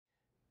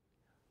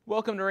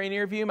Welcome to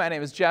Rainier View. My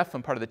name is Jeff.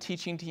 I'm part of the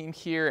teaching team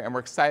here, and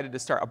we're excited to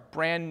start a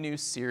brand new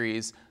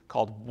series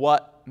called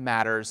What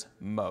Matters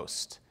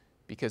Most.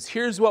 Because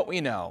here's what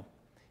we know.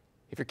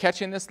 If you're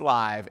catching this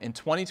live in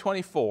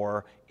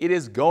 2024, it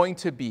is going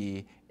to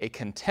be a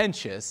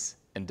contentious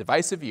and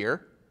divisive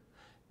year,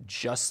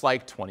 just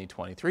like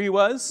 2023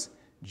 was,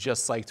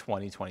 just like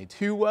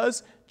 2022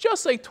 was,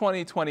 just like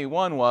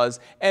 2021 was,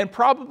 and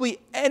probably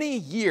any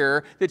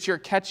year that you're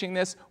catching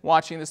this,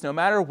 watching this, no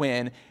matter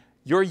when,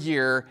 your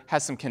year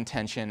has some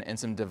contention and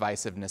some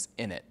divisiveness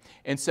in it.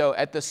 And so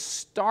at the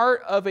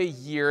start of a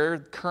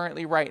year,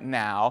 currently right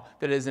now,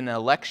 that is an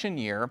election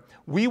year,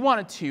 we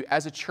wanted to,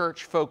 as a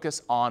church,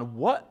 focus on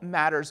what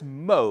matters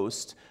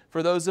most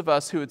for those of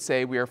us who would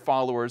say we are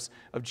followers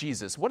of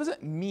Jesus. What does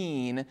it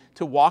mean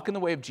to walk in the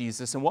way of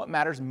Jesus, and what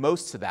matters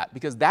most to that?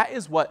 Because that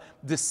is what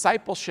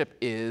discipleship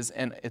is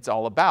and it's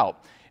all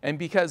about. And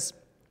because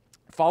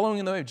following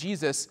in the way of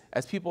Jesus,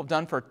 as people have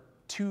done for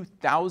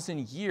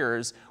 2,000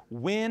 years,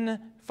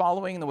 when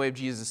following in the way of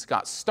Jesus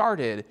got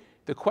started,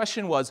 the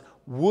question was,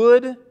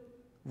 would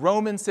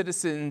Roman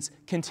citizens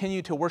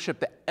continue to worship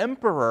the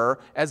emperor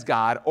as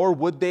God, or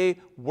would they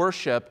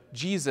worship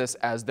Jesus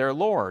as their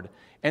Lord?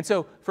 And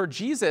so for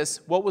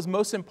Jesus, what was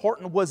most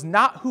important was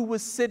not who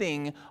was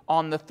sitting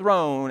on the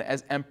throne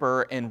as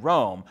emperor in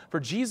Rome. For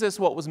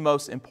Jesus, what was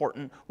most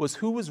important was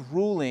who was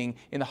ruling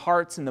in the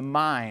hearts and the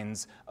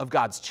minds of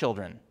God's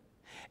children.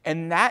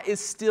 And that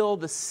is still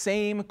the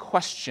same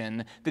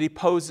question that he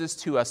poses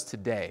to us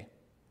today.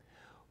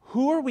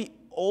 Who are we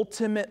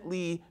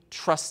ultimately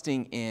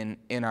trusting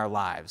in our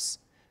lives?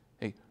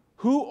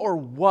 Who or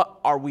what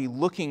are we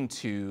looking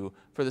to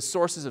for the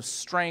sources of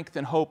strength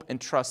and hope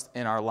and trust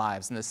in our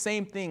lives? And the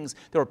same things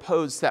that were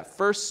posed to that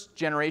first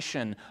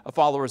generation of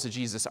followers of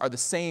Jesus are the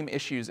same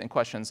issues and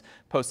questions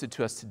posed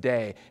to us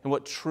today. And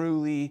what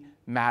truly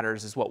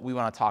matters is what we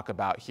want to talk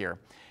about here.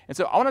 And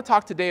so I want to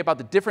talk today about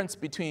the difference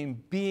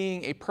between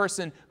being a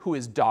person who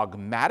is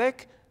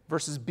dogmatic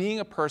versus being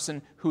a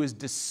person who is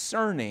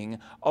discerning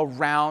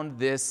around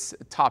this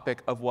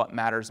topic of what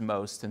matters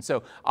most. And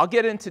so I'll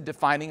get into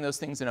defining those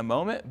things in a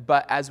moment,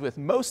 but as with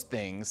most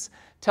things,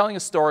 telling a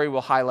story will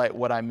highlight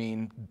what I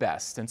mean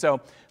best. And so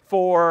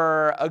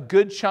for a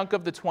good chunk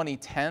of the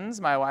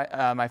 2010s,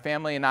 my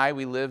family and I,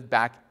 we lived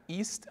back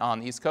east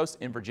on the East Coast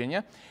in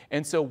Virginia.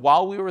 And so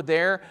while we were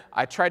there,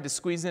 I tried to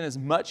squeeze in as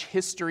much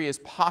history as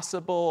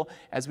possible,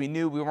 as we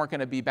knew we weren't going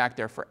to be back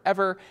there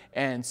forever.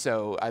 And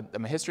so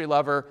I'm a history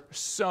lover. There's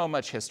so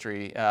much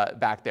history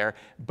back there.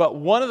 But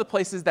one of the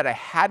places that I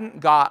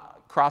hadn't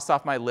got crossed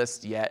off my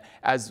list yet,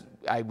 as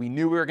we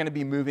knew we were going to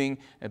be moving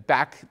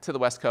back to the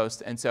West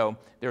Coast. And so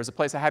there was a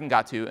place I hadn't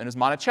got to, and it was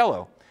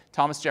Monticello,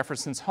 Thomas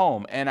Jefferson's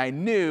home, and I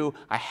knew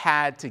I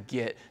had to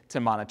get to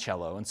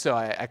Monticello. And so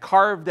I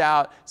carved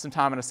out some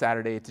time on a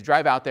Saturday to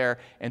drive out there,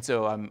 and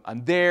so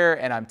I'm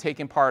there, and I'm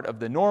taking part of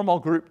the normal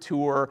group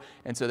tour,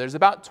 and so there's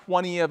about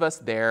 20 of us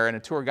there, and a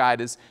tour guide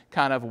is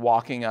kind of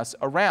walking us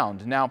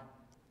around. Now,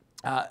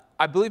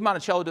 I believe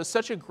Monticello does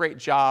such a great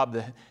job,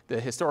 the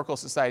Historical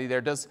Society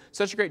there does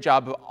such a great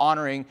job of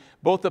honoring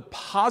both the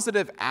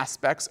positive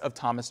aspects of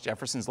Thomas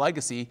Jefferson's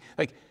legacy,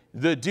 like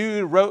the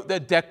dude wrote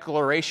the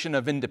Declaration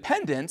of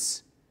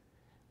Independence,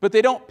 but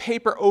they don't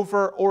paper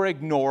over or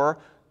ignore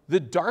the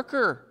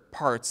darker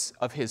parts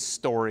of his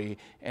story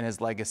and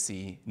his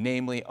legacy,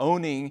 namely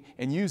owning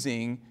and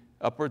using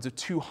upwards of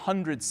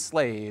 200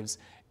 slaves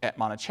at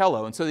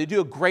Monticello. And so they do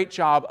a great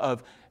job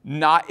of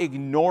not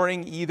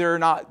ignoring either,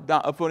 not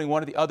upvoting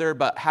one or the other,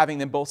 but having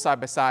them both side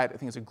by side. I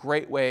think it's a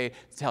great way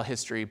to tell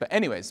history. But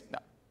anyways,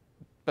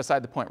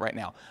 beside the point right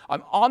now.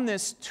 I'm on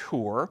this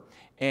tour,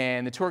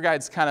 and the tour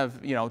guide's kind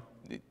of,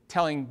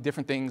 telling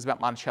different things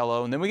about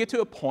Monticello. And then we get to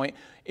a point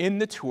in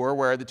the tour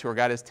where the tour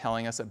guide is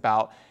telling us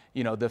about,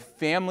 the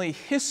family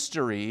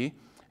history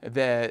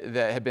that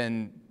had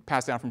been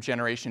passed down from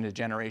generation to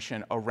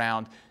generation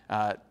around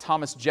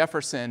Thomas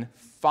Jefferson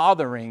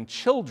fathering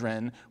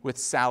children with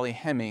Sally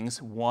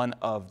Hemings, one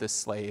of the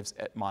slaves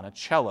at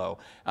Monticello.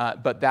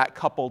 But that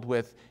coupled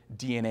with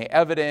DNA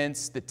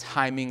evidence, the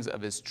timings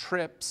of his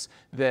trips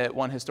that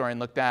one historian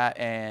looked at,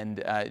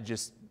 and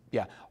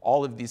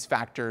all of these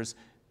factors,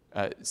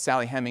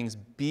 Sally Hemings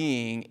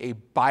being a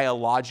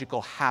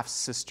biological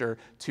half-sister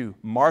to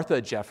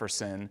Martha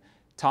Jefferson,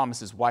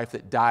 Thomas's wife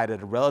that died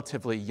at a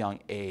relatively young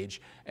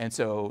age. And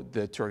so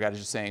the tour guide is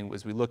just saying,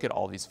 as we look at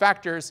all these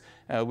factors,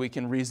 we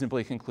can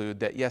reasonably conclude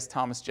that, yes,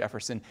 Thomas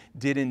Jefferson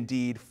did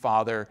indeed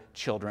father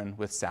children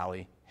with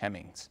Sally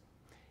Hemings.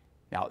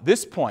 Now, at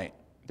this point,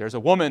 there's a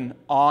woman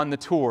on the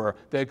tour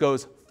that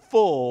goes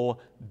full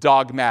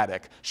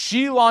dogmatic.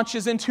 She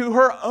launches into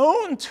her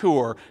own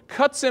tour,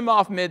 cuts him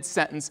off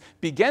mid-sentence,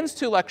 begins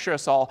to lecture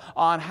us all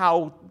on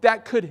how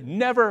that could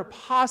never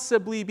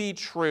possibly be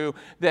true,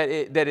 that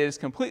it is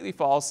completely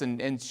false,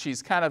 and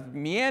she's kind of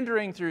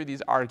meandering through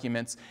these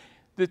arguments.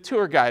 The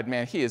tour guide,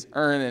 man, he is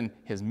earning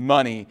his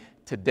money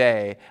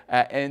today.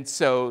 And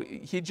so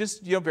he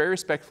just, very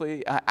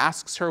respectfully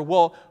asks her,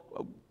 well,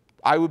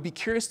 I would be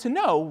curious to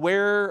know,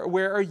 where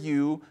are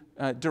you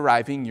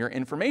deriving your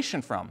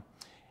information from?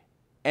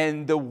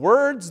 And the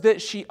words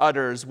that she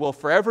utters will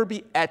forever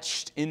be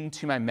etched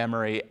into my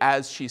memory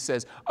as she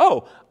says,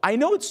 oh, I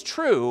know it's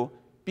true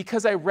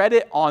because I read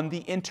it on the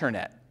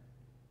internet.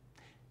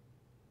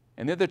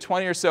 And the other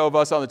 20 or so of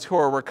us on the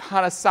tour were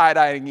kind of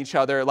side-eyeing each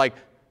other like,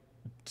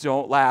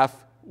 don't laugh,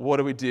 what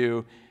do we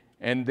do?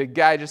 And the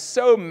guy just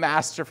so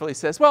masterfully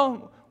says,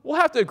 well, we'll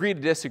have to agree to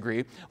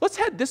disagree. Let's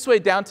head this way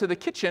down to the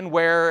kitchen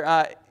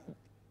where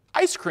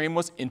ice cream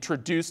was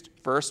introduced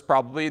first,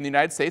 probably in the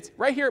United States,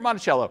 right here at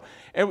Monticello.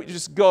 And we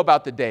just go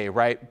about the day,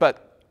 right?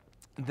 But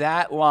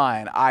that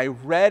line, I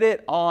read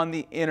it on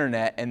the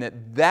internet, and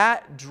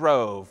that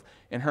drove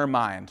in her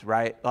mind,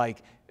 right?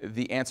 Like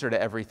the answer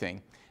to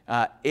everything.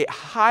 It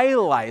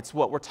highlights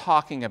what we're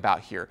talking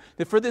about here.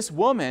 That for this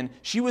woman,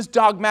 she was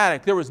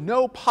dogmatic. There was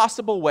no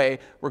possible way,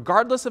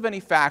 regardless of any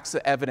facts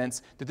or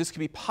evidence, that this could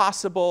be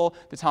possible,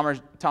 that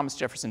Thomas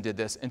Jefferson did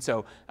this. And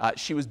so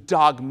she was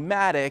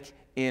dogmatic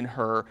in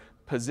her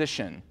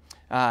position.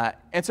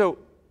 And so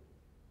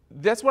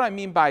that's what I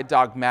mean by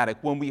dogmatic.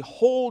 When we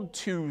hold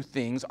to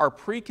things, our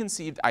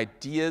preconceived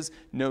ideas,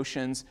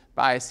 notions,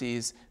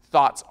 biases,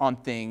 thoughts on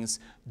things,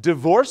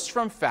 divorced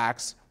from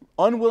facts,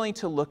 unwilling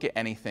to look at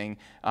anything.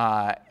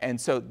 And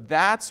so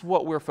that's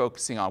what we're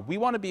focusing on. We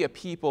want to be a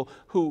people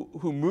who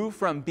move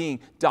from being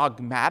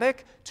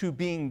dogmatic to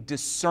being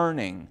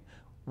discerning.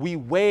 We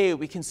weigh,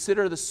 we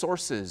consider the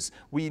sources.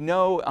 We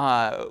know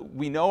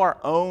our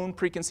own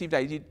preconceived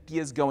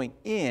ideas going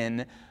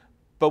in,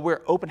 but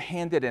we're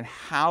open-handed in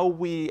how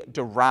we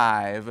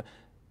derive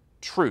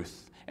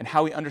truth and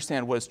how we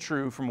understand what is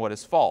true from what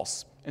is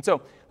false. And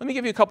so let me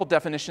give you a couple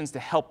definitions to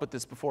help with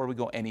this before we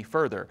go any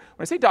further.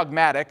 When I say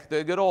dogmatic,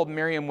 the good old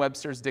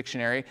Merriam-Webster's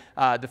dictionary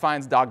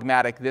defines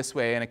dogmatic this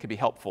way, and it could be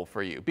helpful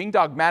for you. Being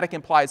dogmatic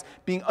implies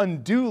being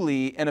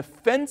unduly and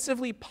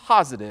offensively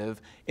positive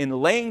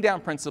in laying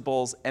down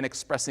principles and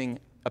expressing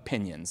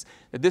opinions.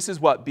 This is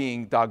what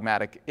being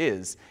dogmatic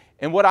is.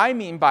 And what I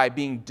mean by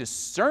being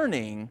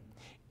discerning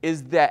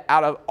is that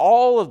out of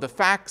all of the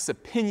facts,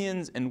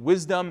 opinions, and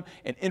wisdom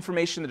and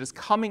information that is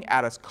coming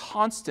at us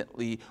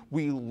constantly,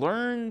 we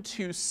learn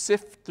to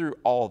sift through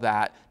all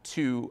that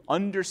to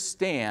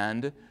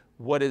understand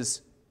what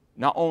is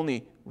not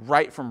only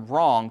right from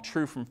wrong,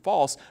 true from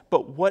false,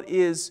 but what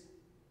is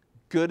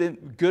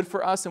good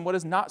for us and what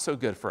is not so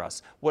good for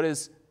us. What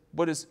is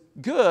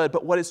good,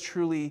 but what is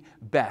truly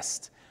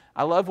best.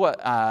 I love what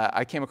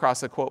I came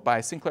across a quote by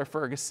Sinclair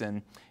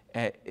Ferguson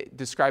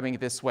describing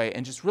it this way,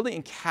 and just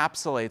really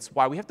encapsulates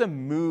why we have to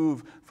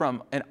move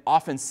from an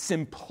often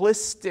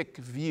simplistic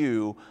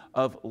view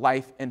of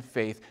life and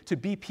faith to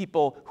be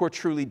people who are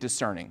truly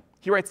discerning.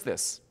 He writes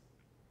this: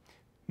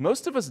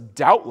 most of us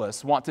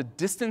doubtless want to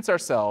distance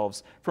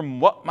ourselves from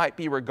what might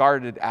be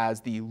regarded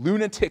as the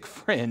lunatic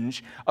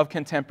fringe of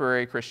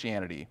contemporary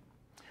Christianity.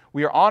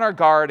 We are on our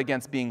guard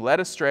against being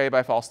led astray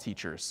by false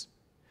teachers.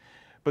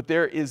 But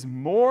there is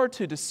more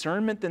to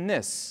discernment than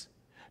this.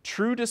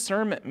 True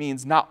discernment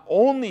means not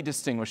only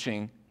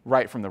distinguishing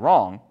right from the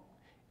wrong,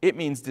 it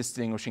means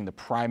distinguishing the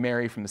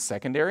primary from the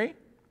secondary,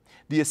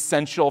 the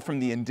essential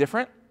from the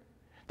indifferent,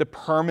 the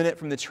permanent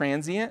from the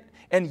transient,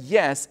 and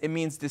yes, it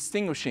means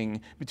distinguishing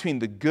between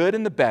the good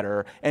and the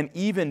better, and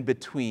even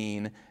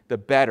between the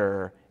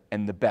better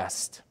and the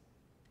best.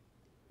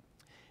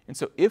 And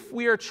so if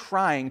we are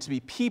trying to be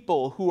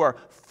people who are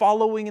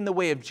following in the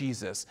way of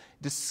Jesus,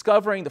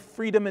 discovering the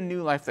freedom and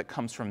new life that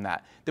comes from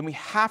that, then we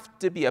have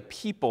to be a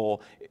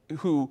people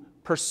who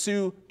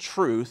pursue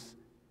truth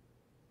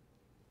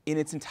in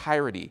its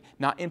entirety,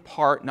 not in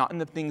part, not in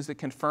the things that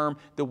confirm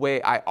the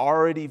way I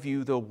already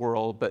view the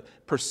world, but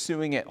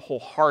pursuing it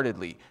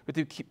wholeheartedly. But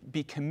to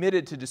be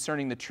committed to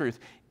discerning the truth,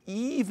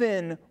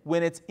 even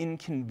when it's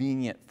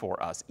inconvenient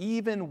for us,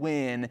 even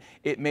when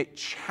it may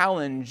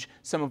challenge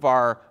some of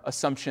our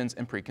assumptions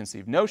and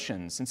preconceived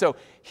notions. And so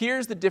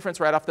here's the difference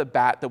right off the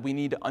bat that we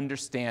need to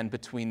understand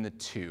between the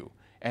two.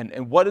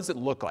 And what does it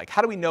look like?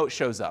 How do we know it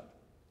shows up?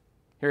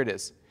 Here it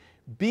is.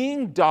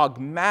 Being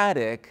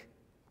dogmatic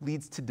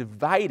leads to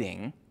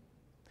dividing,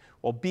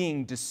 while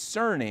being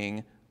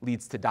discerning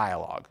leads to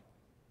dialogue.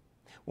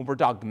 When we're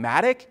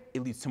dogmatic,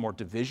 it leads to more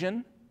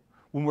division.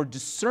 When we're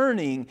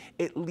discerning,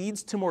 it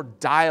leads to more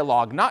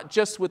dialogue, not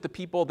just with the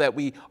people that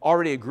we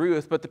already agree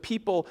with, but the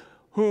people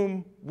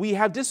whom we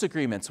have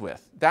disagreements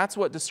with. That's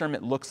what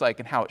discernment looks like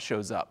and how it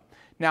shows up.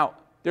 Now,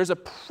 there's a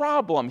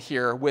problem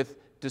here with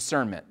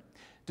discernment.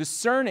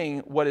 Discerning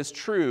what is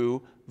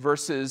true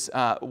versus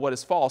what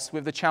is false, we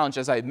have the challenge,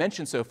 as I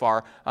mentioned so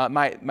far,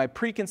 my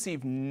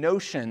preconceived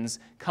notions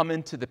come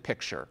into the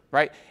picture,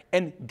 right?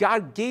 And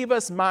God gave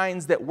us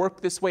minds that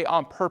work this way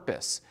on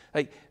purpose.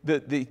 Like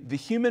the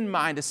human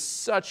mind is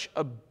such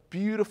a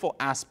beautiful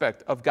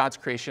aspect of God's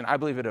creation. I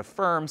believe it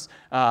affirms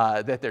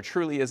that there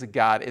truly is a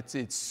God.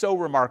 It's so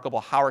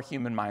remarkable how our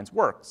human minds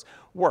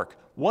work.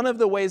 One of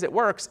the ways it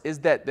works is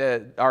that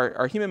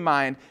our human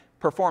mind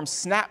performs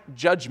snap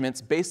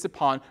judgments based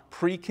upon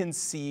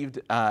preconceived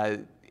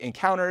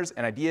encounters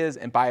and ideas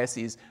and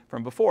biases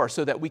from before,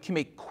 so that we can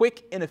make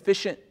quick and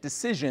efficient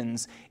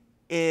decisions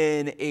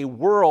in a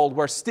world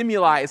where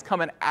stimuli is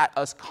coming at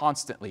us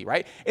constantly,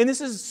 right? And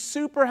this is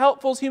super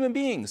helpful as human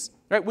beings,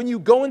 right? When you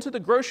go into the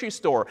grocery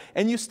store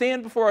and you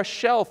stand before a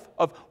shelf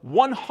of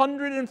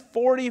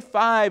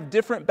 145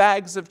 different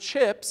bags of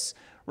chips,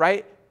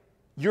 right?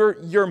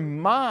 Your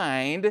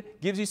mind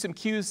gives you some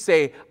cues,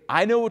 say,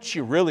 I know what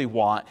you really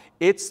want.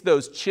 It's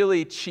those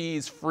chili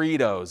cheese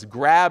Fritos.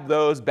 Grab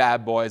those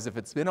bad boys. If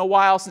it's been a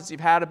while since you've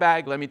had a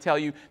bag, let me tell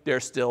you, they're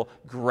still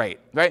great,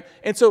 right?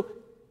 And so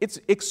it's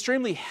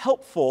extremely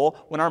helpful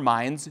when our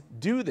minds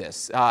do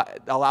this.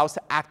 It allows us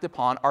to act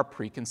upon our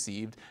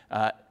preconceived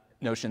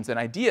notions and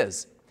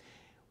ideas.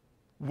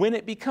 When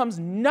it becomes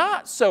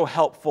not so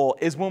helpful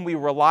is when we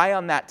rely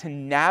on that to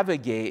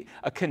navigate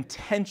a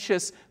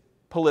contentious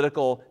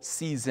political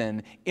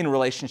season in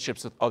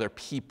relationships with other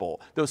people.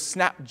 Those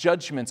snap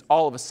judgments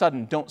all of a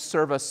sudden don't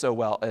serve us so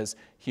well as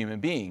human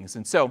beings.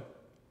 And so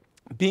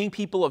being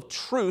people of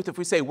truth, if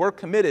we say we're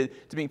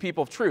committed to being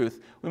people of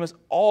truth, we must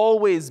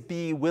always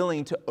be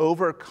willing to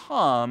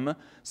overcome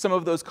some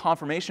of those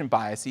confirmation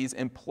biases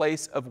in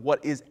place of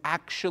what is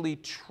actually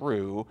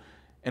true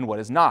and what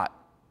is not.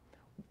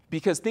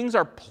 Because things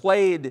are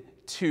played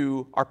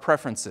to our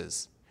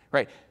preferences,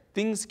 right?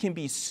 Things can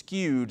be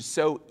skewed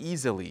so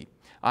easily.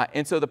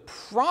 And so the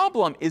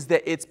problem is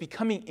that it's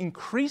becoming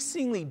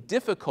increasingly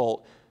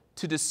difficult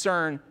to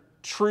discern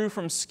true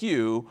from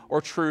skew or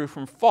true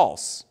from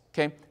false.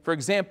 Okay? For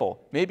example,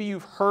 maybe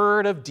you've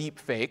heard of deep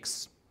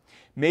fakes.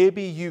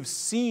 Maybe you've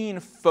seen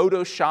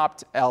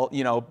photoshopped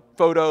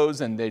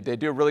photos, and they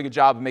do a really good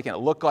job of making it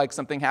look like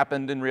something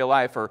happened in real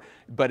life,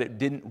 but it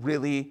didn't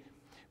really.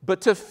 But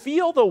to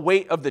feel the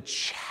weight of the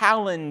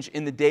challenge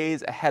in the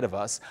days ahead of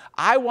us,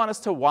 I want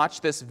us to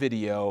watch this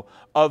video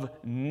of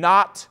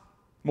not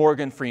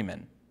Morgan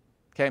Freeman.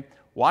 Okay?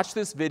 Watch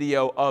this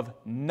video of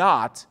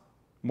not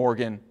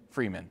Morgan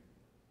Freeman.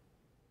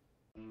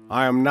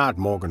 I am not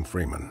Morgan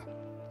Freeman,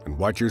 and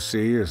what you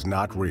see is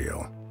not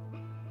real.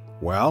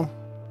 Well,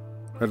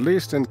 at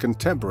least in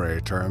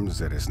contemporary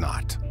terms, it is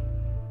not.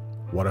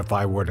 What if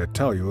I were to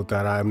tell you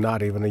that I am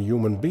not even a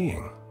human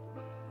being?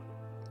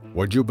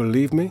 Would you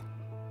believe me?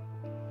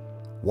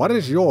 What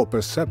is your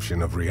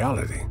perception of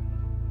reality?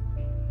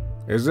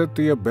 Is it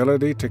the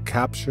ability to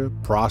capture,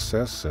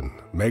 process, and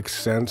make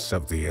sense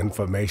of the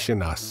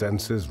information our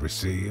senses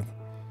receive?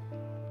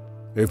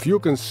 If you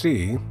can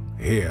see,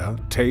 hear,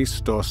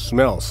 taste, or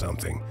smell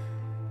something,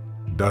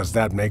 does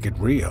that make it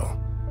real?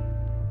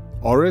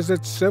 Or is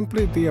it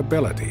simply the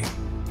ability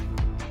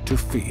to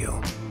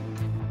feel?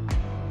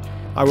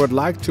 I would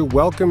like to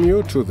welcome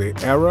you to the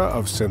era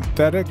of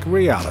synthetic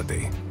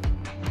reality.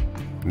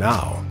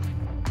 Now,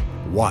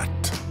 what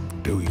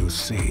do you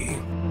see?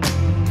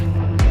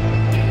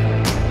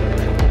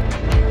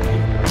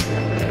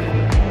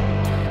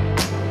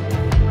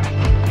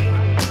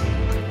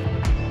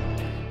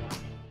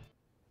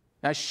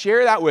 Now, I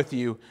share that with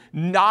you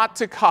not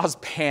to cause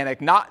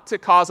panic, not to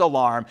cause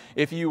alarm.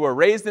 If you were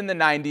raised in the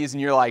 90s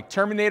and you're like,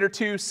 Terminator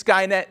 2,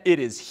 Skynet, it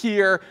is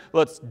here,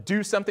 let's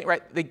do something,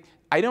 right?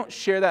 I don't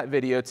share that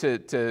video to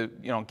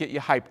get you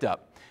hyped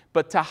up,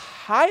 but to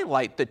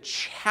highlight the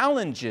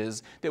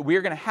challenges that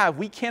we're going to have.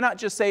 We cannot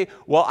just say,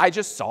 well, I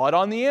just saw it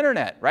on the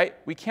internet, right?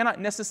 We cannot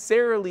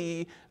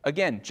necessarily,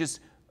 again,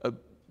 just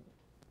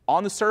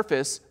on the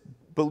surface,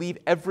 believe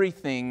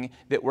everything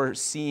that we're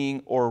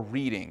seeing or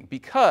reading,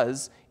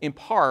 because, in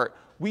part,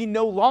 we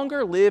no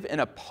longer live in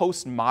a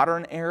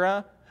postmodern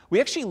era.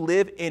 We actually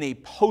live in a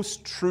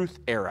post-truth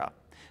era.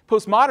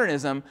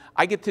 Postmodernism,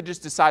 I get to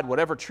just decide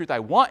whatever truth I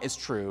want is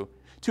true,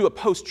 to a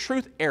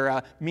post-truth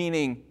era,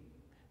 meaning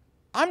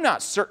I'm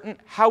not certain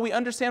how we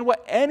understand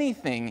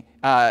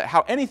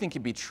how anything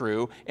can be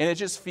true, and it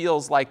just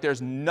feels like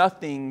there's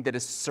nothing that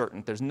is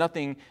certain. There's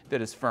nothing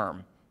that is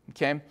firm.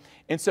 Okay?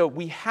 And so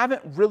we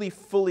haven't really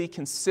fully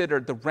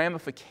considered the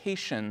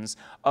ramifications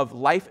of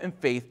life and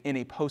faith in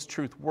a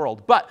post-truth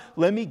world. But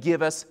let me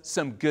give us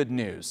some good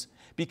news.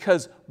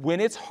 Because when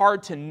it's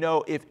hard to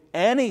know if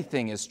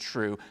anything is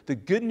true, the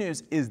good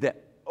news is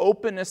that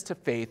openness to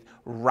faith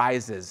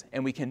rises.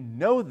 And we can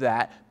know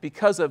that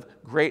because of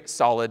great,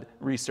 solid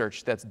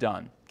research that's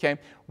done. Okay?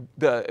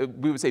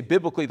 We would say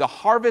biblically, the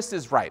harvest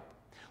is ripe.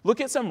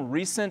 Look at some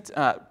recent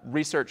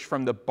research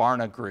from the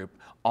Barna Group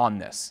on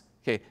this.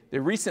 Okay, they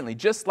recently,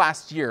 just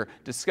last year,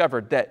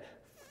 discovered that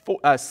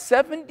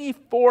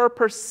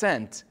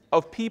 74%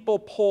 of people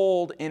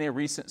polled in a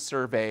recent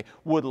survey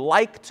would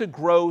like to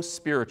grow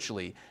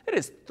spiritually. That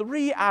is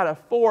 3 out of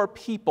 4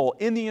 people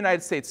in the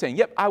United States saying,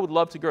 yep, I would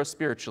love to grow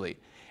spiritually.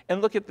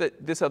 And look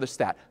at this other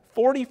stat.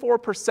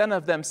 44%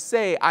 of them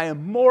say, I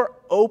am more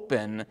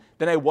open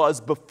than I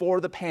was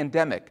before the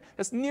pandemic.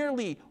 That's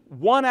nearly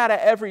 1 out of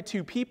every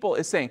 2 people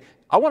is saying,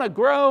 I want to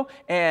grow,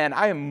 and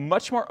I am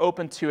much more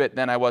open to it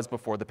than I was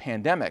before the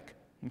pandemic.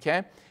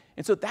 Okay?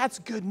 And so that's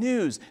good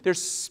news.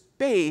 There's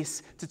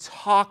space to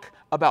talk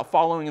about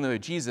following in the way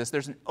of Jesus.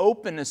 There's an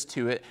openness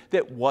to it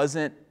that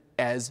wasn't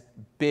as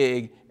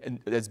big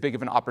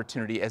of an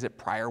opportunity as it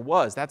prior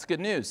was. That's good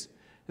news.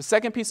 The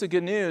second piece of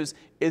good news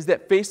is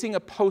that facing a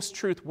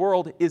post-truth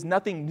world is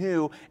nothing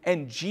new,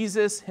 and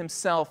Jesus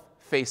himself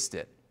faced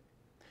it.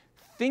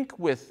 Think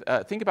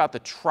about the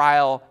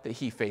trial that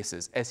he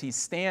faces as he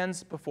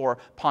stands before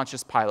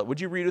Pontius Pilate. Would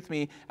you read with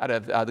me out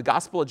of the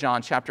Gospel of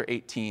John, chapter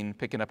 18,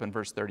 picking up in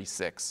verse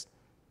 36?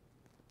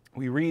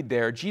 We read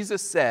there,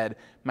 Jesus said,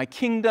 "My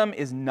kingdom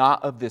is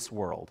not of this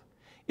world.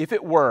 If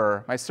it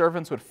were, my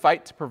servants would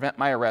fight to prevent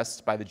my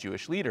arrest by the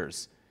Jewish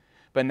leaders.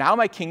 But now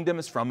my kingdom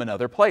is from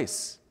another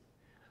place."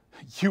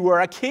 "You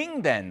are a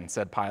king then,"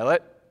 said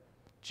Pilate.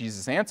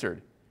 Jesus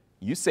answered,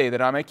 "You say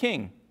that I'm a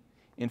king.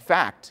 In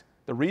fact,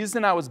 the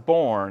reason I was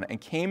born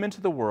and came into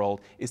the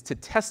world is to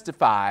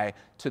testify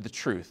to the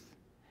truth.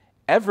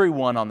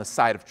 Everyone on the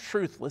side of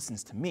truth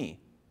listens to me."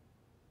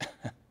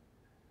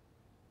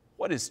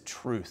 "What is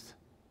truth?"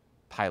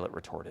 Pilate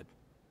retorted.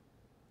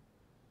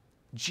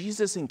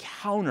 Jesus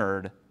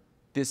encountered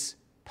this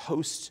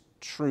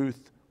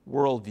post-truth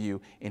worldview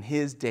in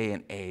his day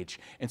and age.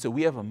 And so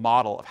we have a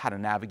model of how to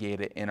navigate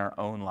it in our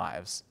own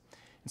lives.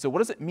 And so what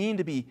does it mean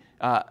to be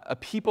a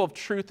people of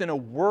truth in a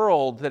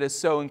world that is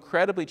so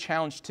incredibly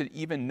challenged to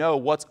even know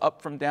what's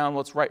up from down,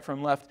 what's right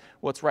from left,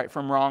 what's right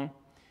from wrong?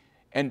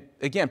 And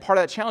again, part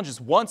of that challenge is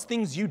once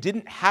things you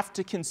didn't have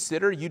to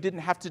consider, you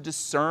didn't have to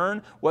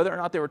discern whether or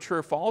not they were true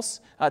or false.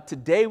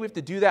 Today we have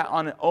to do that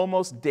on an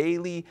almost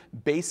daily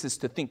basis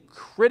to think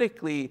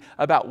critically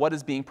about what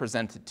is being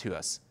presented to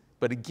us.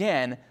 But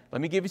again,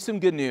 let me give you some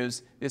good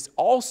news. This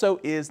also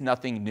is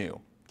nothing new.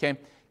 Okay?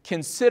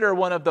 Consider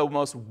one of the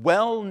most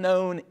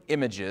well-known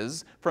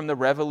images from the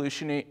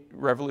revolutionary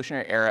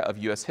era of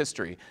U.S.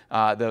 history.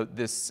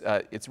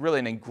 It's really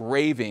an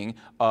engraving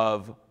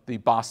of the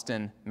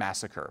Boston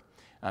Massacre.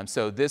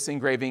 So this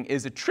engraving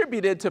is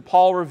attributed to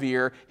Paul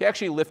Revere. He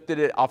actually lifted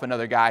it off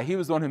another guy. He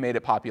was the one who made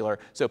it popular.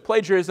 So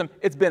plagiarism,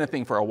 it's been a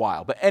thing for a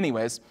while. But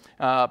anyways,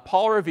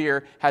 Paul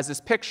Revere has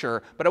this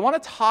picture. But I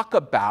want to talk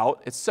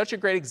about, it's such a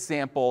great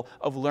example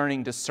of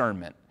learning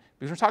discernment.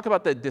 Because we're talking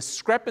about the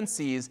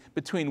discrepancies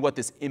between what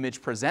this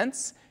image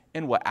presents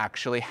and what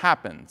actually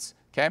happens.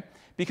 Okay?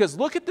 Because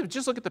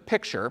just look at the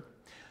picture.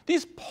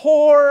 These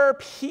poor,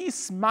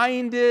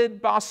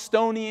 peace-minded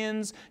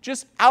Bostonians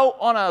just out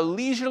on a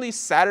leisurely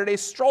Saturday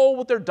stroll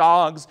with their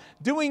dogs,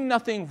 doing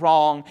nothing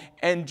wrong,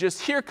 and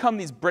just here come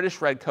these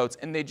British redcoats,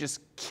 and they just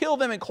kill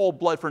them in cold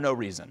blood for no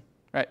reason,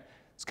 right?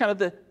 It's kind of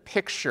the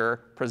picture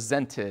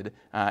presented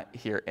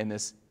here in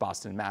this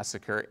Boston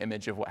Massacre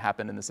image of what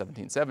happened in the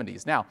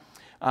 1770s. Now,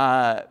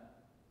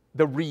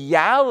 the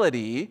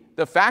reality,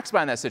 the facts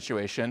behind that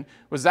situation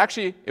was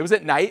actually, it was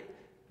at night.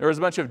 There was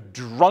a bunch of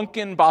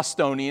drunken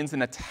Bostonians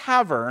in a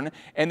tavern,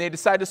 and they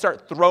decided to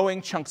start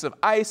throwing chunks of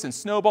ice and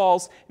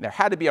snowballs, and there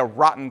had to be a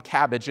rotten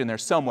cabbage in there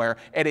somewhere,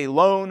 at a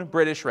lone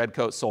British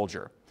redcoat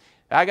soldier.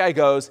 That guy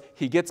goes,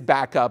 he gets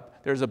back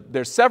up.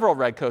 There's several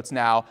redcoats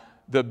now.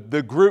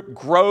 The group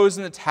grows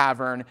in the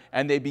tavern,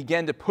 and they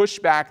begin to push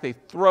back. They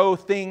throw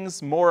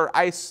things, more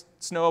ice,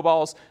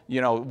 snowballs,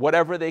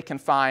 whatever they can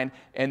find,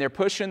 and they're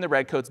pushing the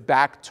redcoats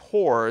back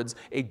towards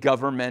a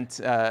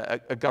government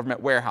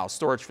warehouse,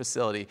 storage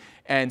facility.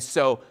 And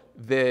so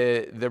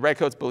the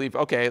redcoats believe,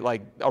 okay,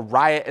 like a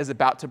riot is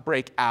about to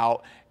break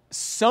out.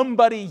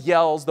 Somebody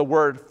yells the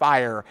word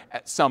fire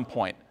at some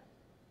point.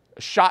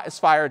 A shot is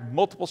fired,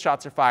 multiple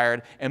shots are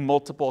fired, and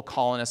multiple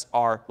colonists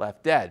are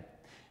left dead.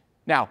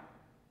 Now,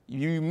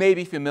 you may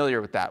be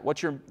familiar with that.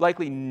 What you're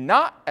likely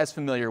not as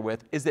familiar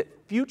with is that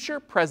future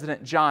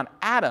President John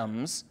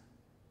Adams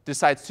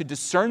decides to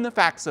discern the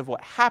facts of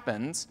what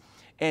happens,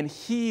 and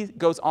he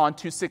goes on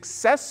to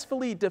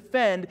successfully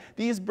defend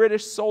these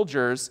British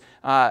soldiers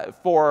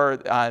for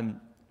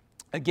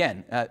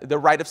the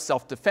right of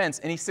self-defense,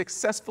 and he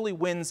successfully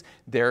wins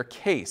their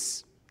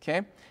case.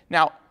 Okay?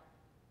 Now,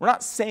 we're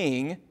not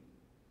saying,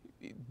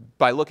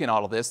 by looking at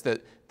all of this,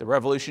 that the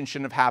revolution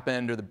shouldn't have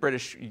happened, or the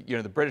British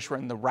were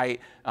in the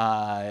right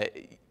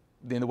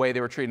in the way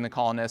they were treating the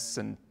colonists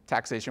and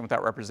taxation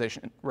without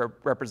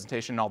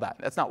representation and all that.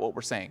 That's not what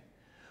we're saying.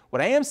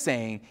 What I am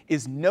saying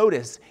is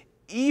notice,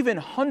 even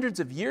hundreds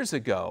of years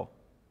ago,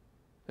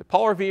 that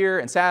Paul Revere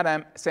and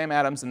Sam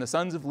Adams and the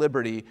Sons of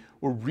Liberty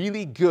were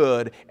really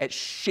good at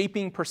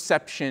shaping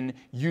perception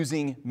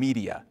using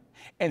media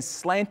and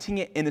slanting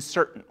it in a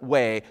certain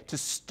way to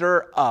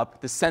stir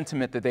up the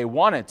sentiment that they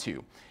wanted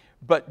to.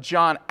 But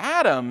John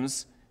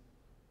Adams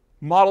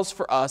models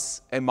for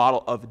us a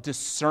model of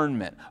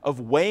discernment,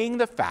 of weighing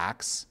the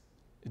facts,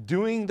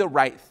 doing the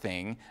right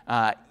thing,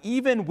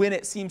 even when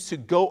it seems to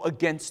go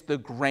against the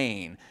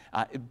grain.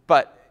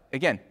 But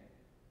again,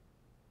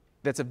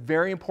 that's a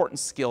very important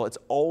skill. It's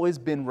always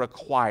been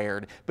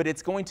required, but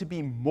it's going to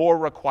be more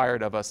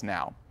required of us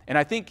now. And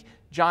I think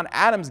John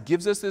Adams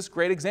gives us this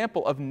great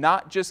example of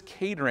not just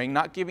catering,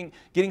 not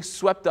getting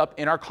swept up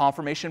in our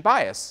confirmation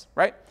bias,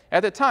 right?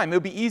 At the time, it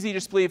would be easy to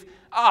just believe,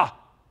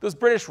 those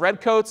British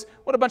redcoats,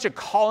 what a bunch of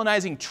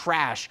colonizing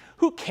trash.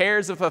 Who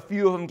cares if a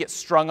few of them get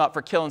strung up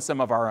for killing some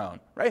of our own,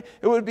 right?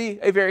 It would be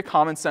a very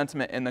common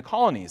sentiment in the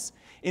colonies.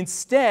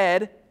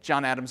 Instead,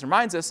 John Adams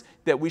reminds us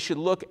that we should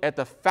look at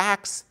the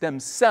facts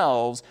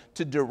themselves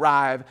to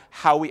derive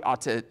how we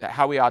ought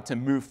to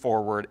move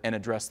forward and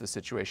address the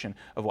situation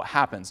of what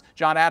happens.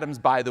 John Adams,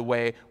 by the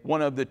way,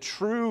 one of the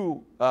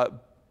true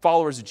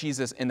followers of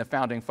Jesus in the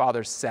Founding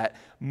Fathers set,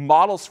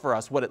 models for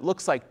us what it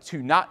looks like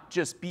to not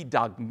just be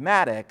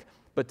dogmatic,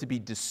 but to be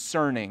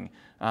discerning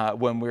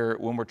when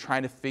we're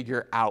trying to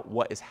figure out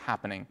what is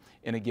happening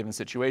in a given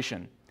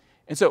situation.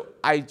 And so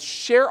I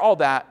share all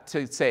that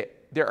to say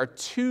there are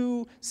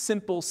two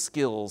simple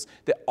skills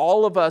that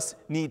all of us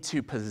need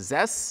to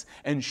possess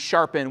and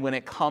sharpen when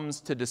it comes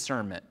to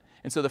discernment.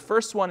 And so the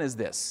first one is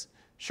this: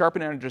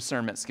 sharpen our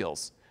discernment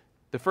skills.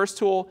 The first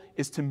tool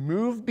is to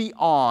move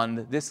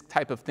beyond this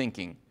type of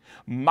thinking.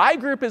 My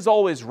group is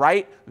always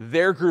right,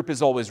 their group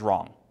is always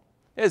wrong.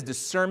 That is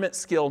discernment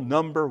skill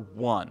number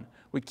one.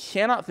 We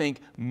cannot think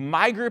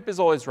my group is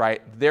always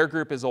right, their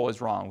group is always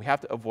wrong. We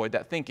have to avoid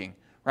that thinking,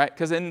 right?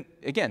 Because in,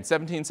 again,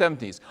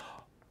 1770s,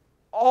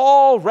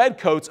 all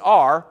redcoats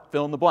are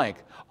fill in the blank.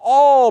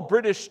 All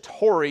British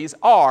Tories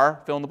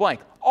are fill in the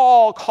blank.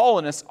 All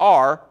colonists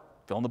are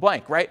fill in the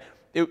blank, right?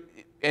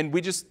 And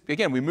we just,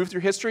 again, we move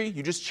through history,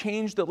 you just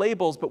change the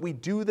labels, but we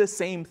do the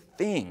same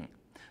thing.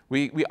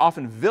 We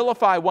often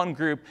vilify one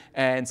group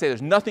and say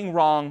there's nothing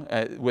wrong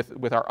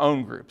with our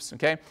own groups,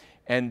 okay?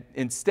 And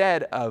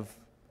instead of,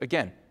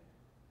 again,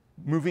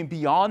 moving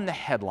beyond the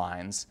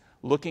headlines,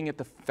 looking at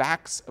the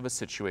facts of a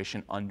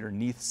situation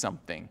underneath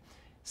something.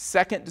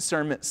 Second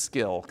discernment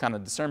skill, kind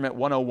of discernment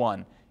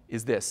 101,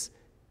 is this: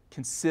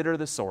 consider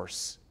the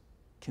source.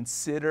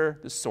 Consider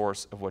the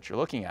source of what you're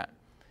looking at.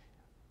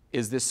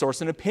 Is this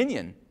source an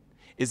opinion?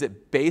 Is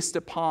it based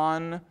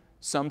upon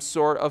some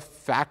sort of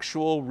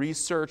factual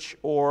research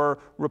or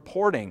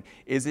reporting?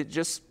 Is it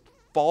just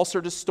false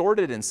or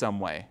distorted in some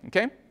way?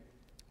 Okay?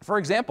 For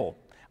example,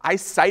 I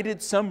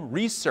cited some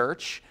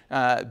research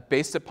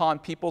based upon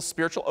people's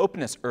spiritual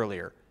openness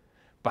earlier.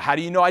 But how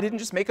do you know I didn't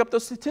just make up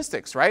those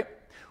statistics, right?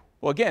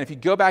 Well, again, if you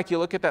go back, you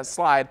look at that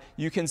slide,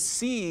 you can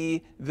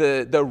see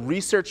the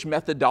research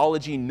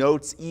methodology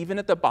notes even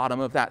at the bottom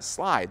of that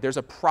slide. There's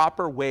a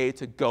proper way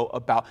to go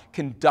about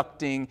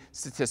conducting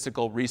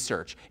statistical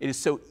research. It is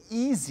so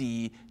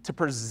easy to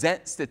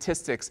present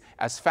statistics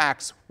as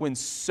facts when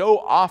so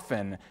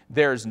often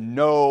there's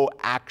no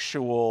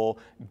actual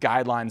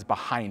guidelines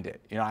behind it.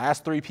 You know, I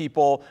asked 3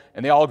 people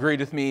and they all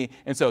agreed with me,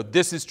 and so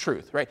this is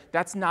truth, right?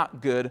 That's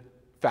not good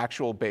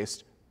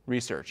factual-based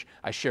research.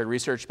 I shared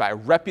research by a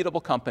reputable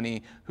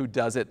company who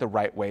does it the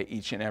right way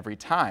each and every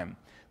time.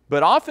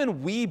 But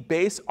often we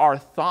base our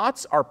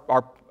thoughts,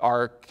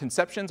 our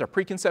conceptions, our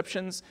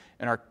preconceptions,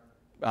 and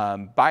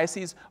our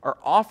biases are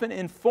often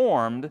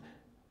informed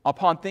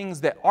upon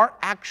things that aren't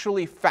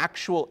actually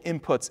factual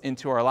inputs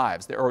into our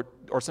lives, or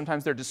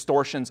sometimes they're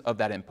distortions of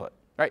that input.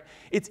 Right?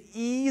 It's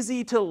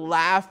easy to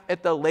laugh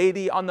at the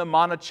lady on the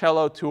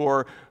Monticello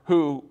tour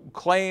who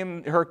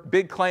her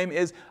big claim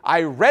is,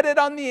 I read it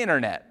on the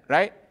internet,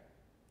 right?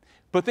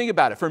 But think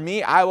about it. For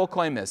me, I will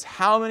claim this.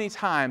 How many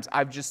times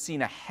I've just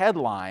seen a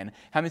headline,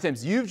 how many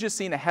times you've just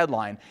seen a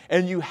headline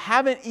and you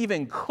haven't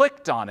even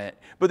clicked on it,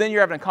 but then you're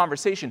having a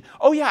conversation.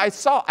 Oh yeah, I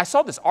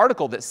saw this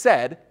article that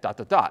said ...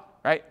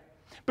 right?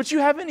 But you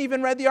haven't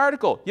even read the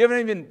article. You haven't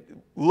even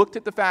looked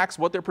at the facts,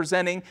 what they're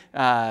presenting. You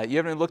haven't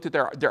even looked at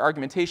their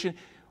argumentation.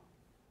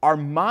 Our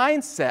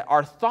mindset,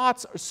 our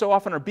thoughts so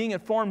often are being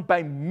informed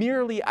by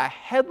merely a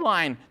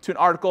headline to an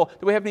article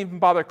that we haven't even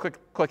bothered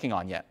clicking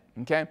on yet.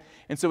 Okay?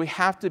 And so we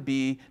have to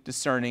be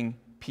discerning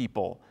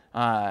people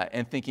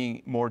and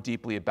thinking more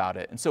deeply about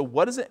it. And so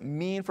what does it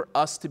mean for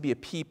us to be a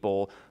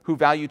people who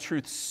value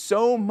truth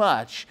so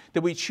much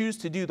that we choose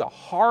to do the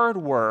hard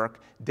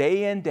work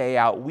day in, day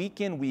out, week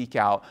in, week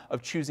out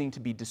of choosing to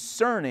be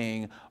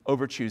discerning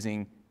over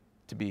choosing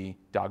to be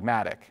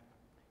dogmatic?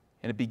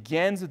 And it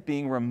begins with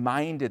being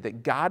reminded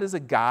that God is a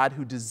God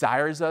who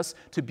desires us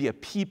to be a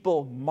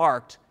people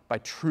marked by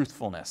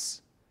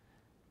truthfulness,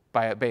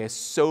 by a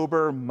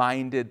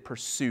sober-minded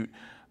pursuit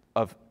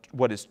of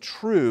what is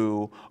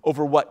true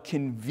over what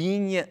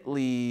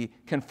conveniently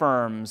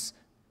confirms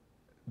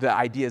the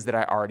ideas that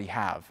I already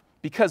have.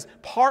 Because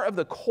part of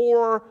the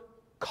core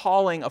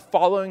calling of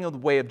following the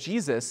way of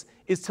Jesus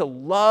is to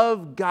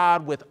love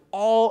God with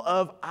all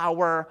of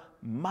our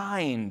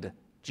mind,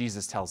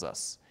 Jesus tells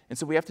us. And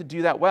so we have to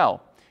do that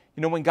well.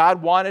 You know, when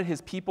God wanted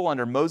his people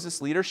under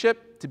Moses'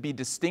 leadership to be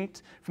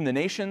distinct from the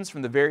nations,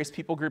 from the various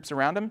people groups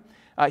around him,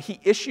 he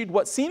issued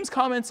what seems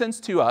common sense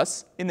to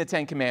us in the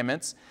 10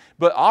 Commandments,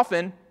 but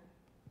often,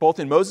 both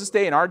in Moses'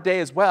 day and our day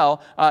as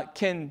well,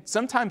 can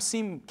sometimes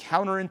seem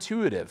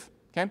counterintuitive.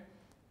 Okay?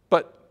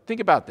 But think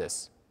about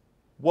this.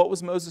 What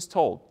was Moses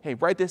told? Hey,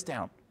 write this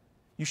down.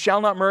 You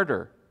shall not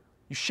murder.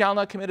 You shall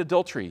not commit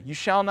adultery. You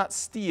shall not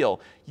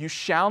steal. You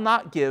shall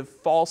not give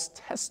false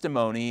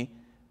testimony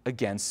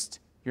against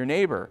your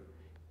neighbor.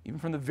 Even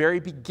from the very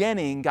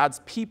beginning,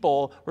 God's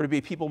people were to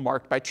be people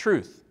marked by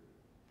truth.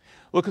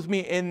 Look with me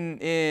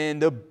in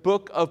the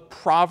book of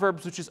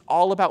Proverbs, which is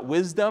all about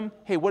wisdom.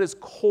 Hey, what is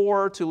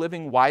core to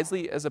living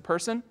wisely as a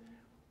person?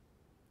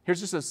 Here's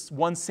just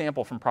one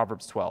sample from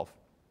Proverbs 12.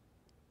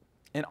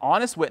 An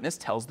honest witness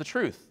tells the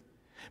truth,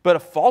 but a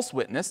false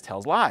witness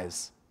tells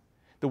lies.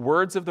 The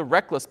words of the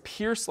reckless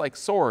pierce like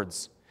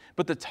swords,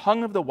 but the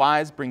tongue of the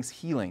wise brings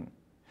healing.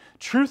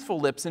 Truthful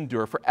lips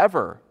endure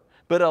forever,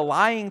 but a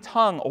lying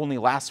tongue only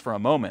lasts for a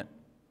moment.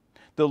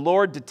 The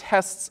Lord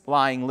detests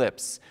lying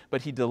lips,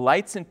 but he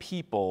delights in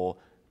people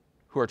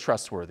who are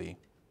trustworthy.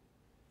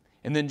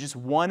 And then just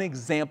one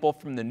example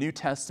from the New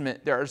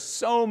Testament. There are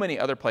so many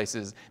other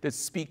places that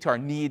speak to our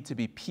need to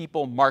be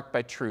people marked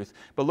by truth.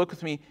 But look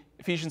with me,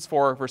 Ephesians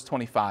 4, verse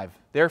 25.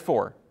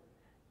 Therefore,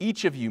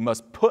 each of you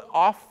must put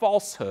off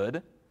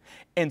falsehood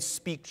and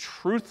speak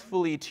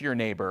truthfully to your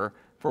neighbor,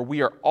 for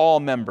we are all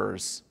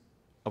members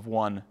of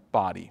one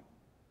body.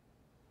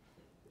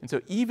 And so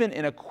even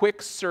in a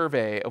quick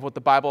survey of what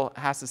the Bible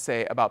has to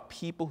say about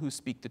people who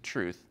speak the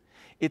truth,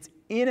 it's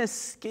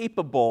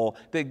inescapable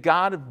that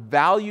God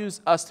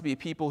values us to be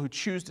people who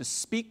choose to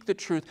speak the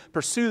truth,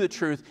 pursue the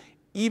truth,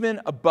 even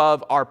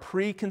above our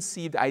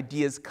preconceived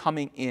ideas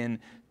coming in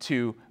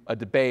to a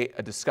debate,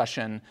 a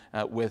discussion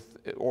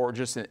or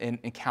just an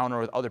encounter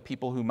with other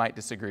people who might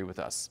disagree with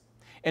us.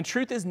 And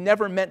truth is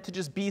never meant to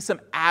just be some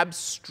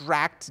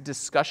abstract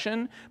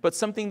discussion, but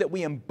something that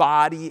we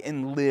embody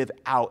and live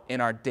out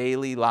in our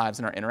daily lives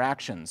and our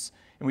interactions.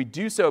 And we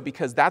do so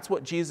because that's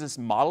what Jesus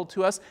modeled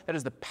to us. That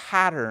is the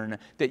pattern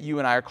that you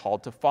and I are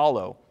called to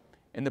follow.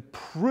 And the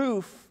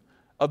proof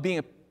of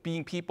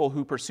being people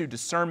who pursue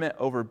discernment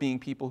over being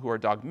people who are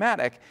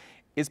dogmatic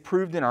is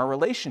proved in our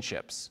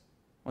relationships.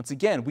 Once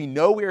again, we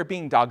know we are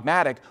being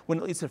dogmatic when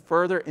it leads to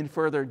further and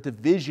further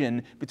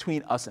division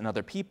between us and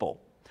other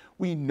people.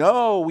 We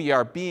know we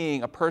are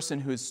being a person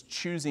who is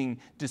choosing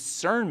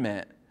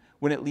discernment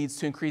when it leads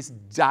to increased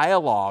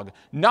dialogue,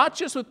 not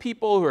just with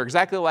people who are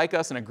exactly like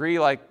us and agree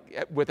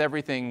with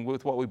everything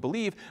with what we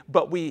believe,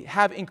 but we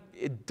have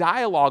a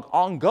dialogue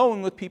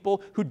ongoing with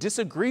people who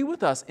disagree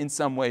with us in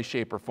some way,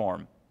 shape, or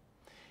form.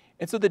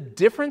 And so the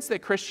difference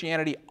that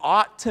Christianity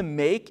ought to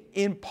make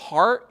in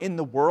part in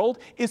the world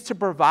is to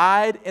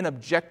provide an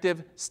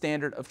objective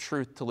standard of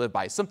truth to live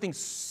by, something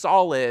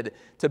solid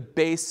to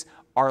base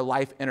our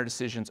life and our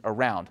decisions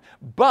around.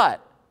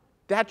 But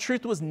that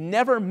truth was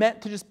never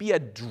meant to just be a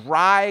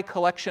dry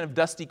collection of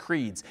dusty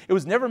creeds. It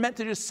was never meant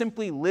to just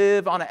simply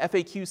live on an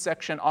FAQ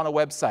section on a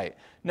website.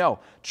 No,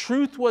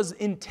 truth was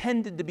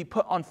intended to be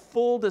put on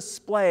full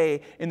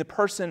display in the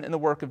person and the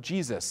work of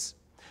Jesus,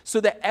 so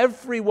that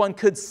everyone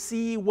could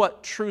see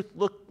what truth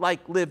looked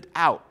like lived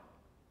out.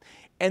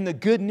 And the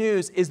good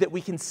news is that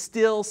we can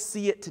still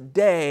see it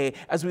today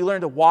as we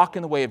learn to walk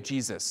in the way of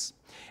Jesus.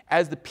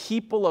 As the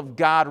people of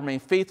God remain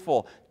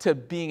faithful to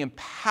being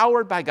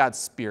empowered by God's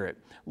Spirit,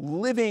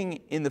 living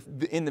in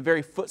the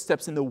very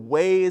footsteps, in the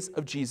ways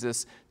of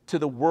Jesus to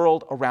the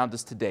world around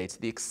us today. To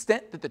the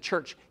extent that the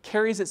church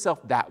carries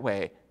itself that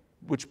way,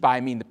 which by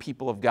I mean the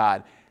people of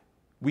God,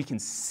 we can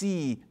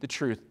see the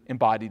truth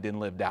embodied and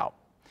lived out.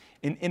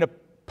 In a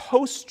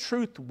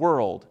post-truth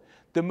world,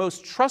 the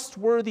most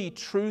trustworthy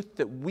truth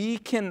that we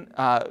can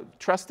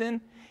trust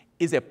in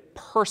is a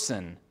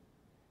person,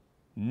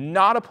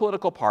 not a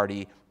political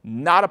party,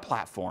 not a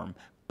platform,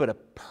 but a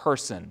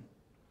person.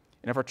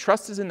 And if our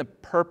trust is in the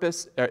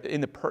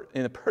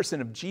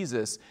person of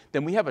Jesus,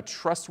 then we have a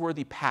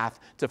trustworthy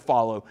path to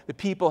follow. The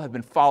people have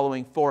been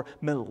following for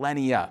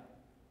millennia.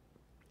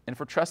 And if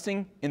we're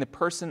trusting in the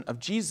person of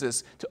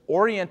Jesus to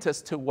orient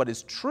us to what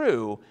is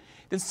true,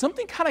 then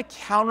something kind of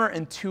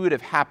counterintuitive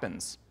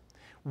happens.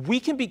 We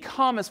can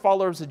become, as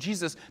followers of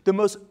Jesus, the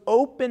most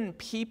open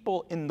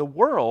people in the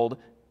world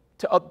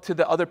to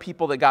the other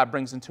people that God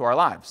brings into our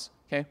lives.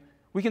 Okay?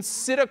 We can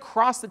sit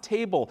across the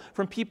table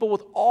from people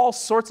with all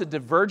sorts of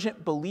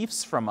divergent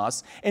beliefs from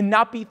us and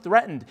not be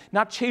threatened,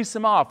 not chase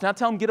them off, not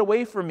tell them, get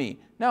away from me.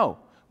 No,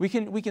 we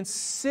can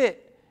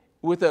sit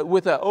with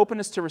an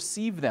openness to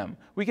receive them.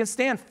 We can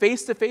stand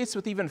face to face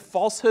with even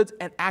falsehoods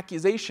and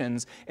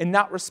accusations and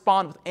not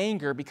respond with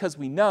anger because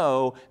we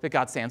know that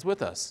God stands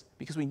with us,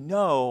 because we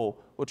know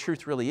what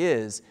truth really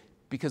is,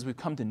 because we've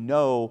come to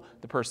know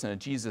the person of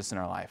Jesus in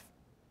our life.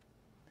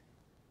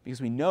 Because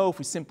we know if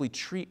we simply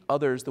treat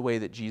others the way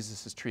that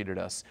Jesus has treated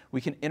us, we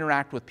can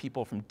interact with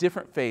people from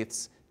different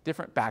faiths,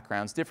 different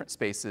backgrounds, different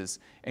spaces,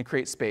 and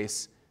create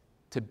space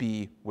to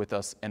be with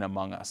us and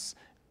among us.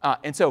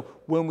 And so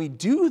when we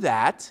do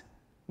that,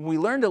 when we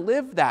learn to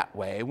live that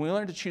way, when we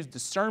learn to choose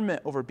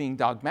discernment over being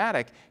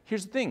dogmatic,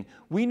 here's the thing.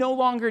 We no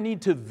longer need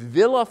to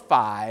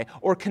vilify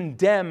or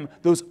condemn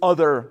those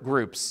other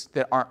groups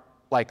that aren't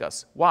like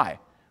us. Why?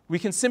 We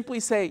can simply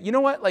say, you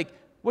know what,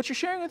 what you're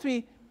sharing with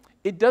me,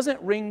 it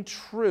doesn't ring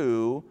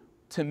true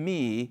to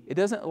me. It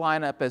doesn't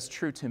line up as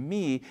true to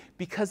me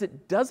because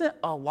it doesn't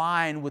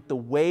align with the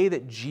way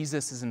that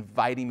Jesus is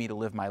inviting me to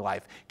live my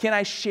life. Can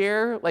I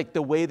share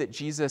the way that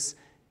Jesus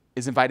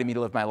is inviting me to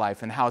live my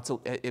life and how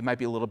it might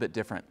be a little bit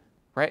different,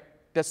 right?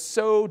 That's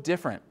so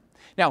different.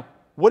 Now,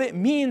 what it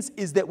means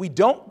is that we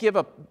don't give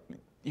a,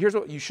 here's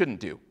what you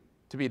shouldn't do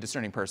to be a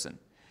discerning person.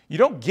 You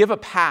don't give a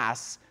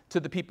pass to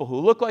the people who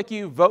look like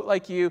you, vote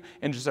like you,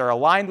 and just are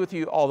aligned with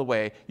you all the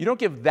way. You don't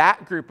give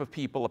that group of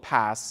people a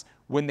pass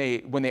when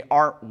they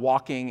aren't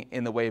walking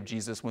in the way of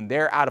Jesus, when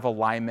they're out of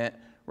alignment,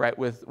 right,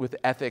 with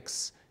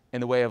ethics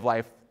and the way of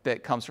life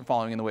that comes from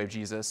following in the way of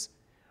Jesus,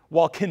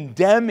 while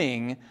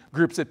condemning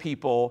groups of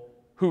people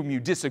whom you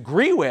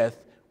disagree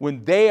with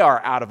when they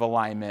are out of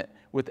alignment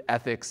with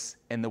ethics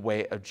and the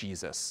way of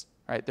Jesus.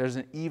 Right? There's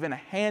an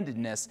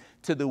even-handedness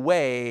to the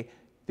way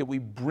that we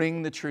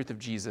bring the truth of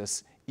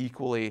Jesus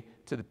equally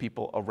to the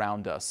people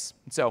around us.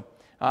 So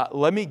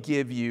let me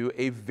give you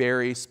a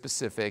very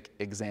specific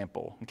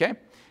example. Okay?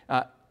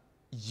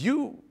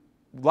 You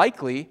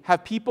likely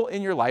have people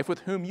in your life with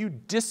whom you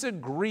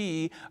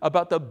disagree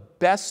about the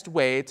best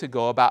way to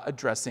go about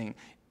addressing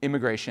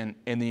immigration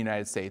in the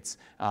United States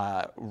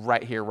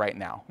right here, right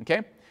now.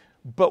 Okay?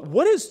 But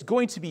what is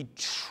going to be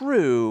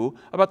true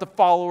about a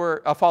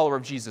follower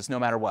of Jesus, no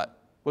matter what?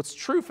 What's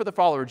true for the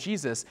follower of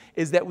Jesus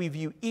is that we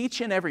view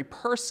each and every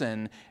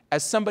person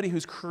as somebody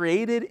who's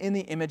created in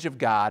the image of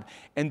God,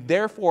 and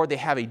therefore they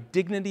have a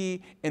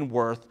dignity and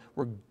worth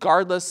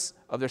regardless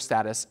of their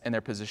status and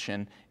their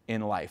position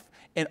in life.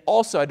 And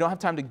also, I don't have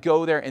time to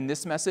go there in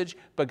this message,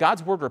 but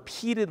God's word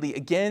repeatedly,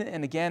 again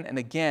and again and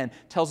again,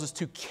 tells us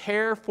to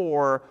care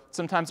for,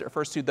 sometimes it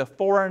refers to the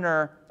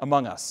foreigner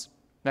among us.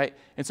 Right?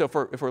 And so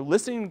if we're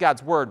listening to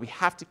God's word, we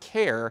have to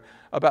care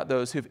about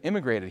those who've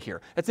immigrated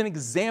here. That's an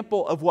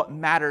example of what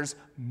matters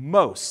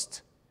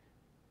most.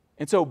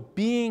 And so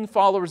being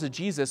followers of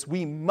Jesus,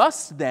 we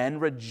must then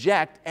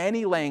reject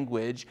any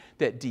language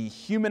that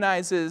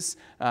dehumanizes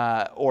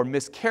or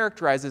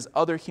mischaracterizes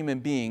other human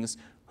beings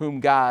whom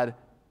God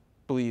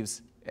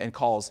believes and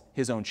calls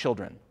his own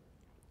children.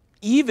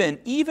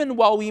 Even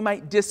while we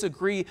might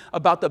disagree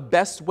about the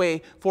best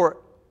way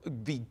for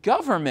the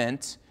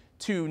government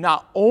to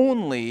not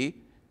only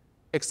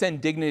extend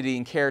dignity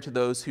and care to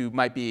those who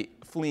might be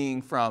fleeing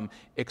from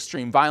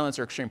extreme violence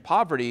or extreme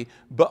poverty,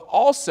 but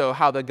also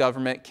how the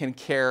government can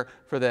care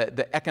for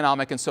the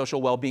economic and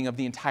social well-being of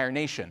the entire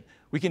nation.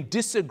 We can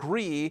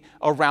disagree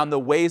around the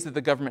ways that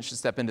the government should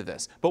step into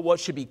this. But what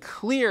should be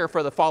clear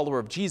for the follower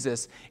of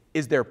Jesus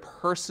is their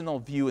personal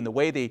view and the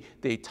way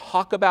they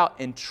talk about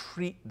and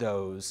treat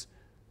those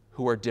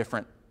who are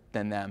different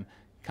than them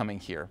coming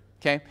here.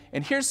 Okay?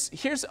 And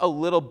here's a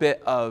little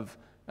bit of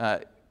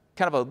kind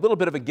of a little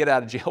bit of a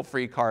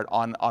get-out-of-jail-free card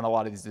on a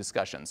lot of these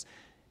discussions.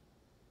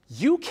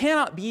 You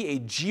cannot be a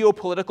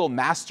geopolitical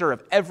master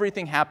of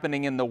everything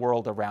happening in the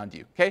world around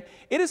you, okay?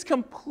 It is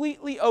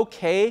completely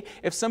okay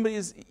if somebody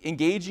is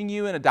engaging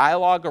you in a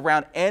dialogue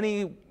around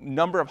any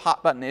number of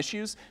hot-button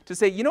issues to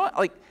say, you know what,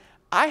 like,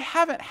 I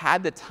haven't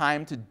had the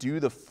time to do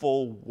the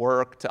full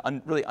work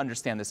to really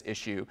understand this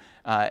issue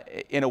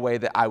in a way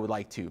that I would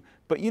like to.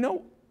 But you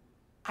know,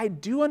 I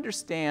do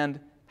understand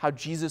how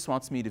Jesus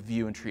wants me to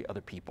view and treat other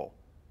people.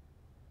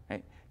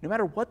 Right? No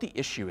matter what the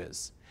issue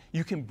is,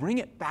 you can bring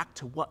it back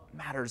to what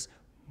matters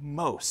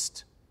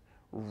most,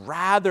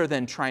 rather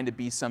than trying to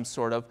be some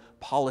sort of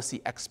policy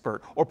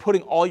expert or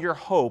putting all your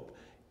hope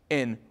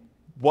in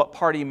what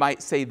party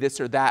might say this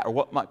or that, or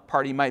what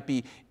party might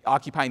be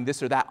occupying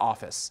this or that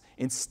office.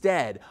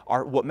 Instead,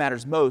 what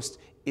matters most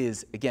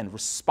is, again,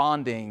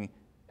 responding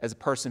as a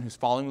person who's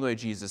following the way of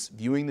Jesus,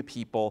 viewing the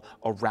people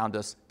around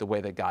us the way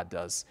that God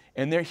does.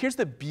 And here's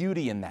the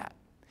beauty in that.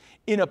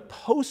 In a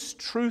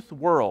post-truth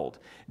world,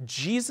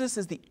 Jesus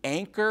is the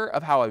anchor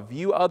of how I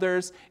view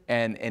others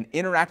and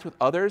interact with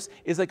others,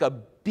 is like a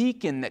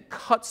beacon that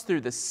cuts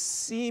through the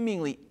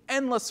seemingly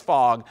endless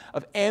fog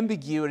of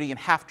ambiguity and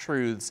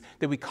half-truths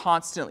that we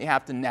constantly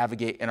have to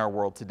navigate in our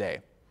world today.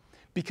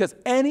 Because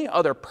any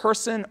other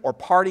person or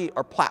party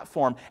or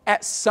platform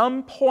at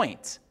some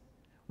point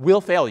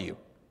will fail you.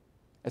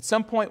 At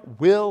some point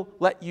will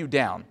let you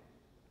down.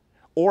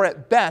 Or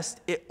at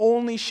best, it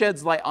only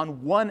sheds light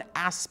on one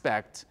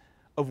aspect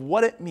of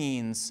what it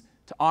means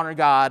to honor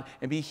God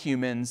and be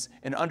humans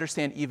and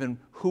understand even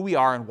who we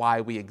are and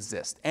why we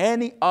exist.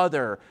 Any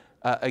other,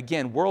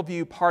 again,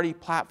 worldview, party,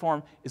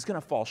 platform is going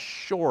to fall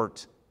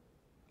short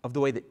of the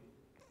way that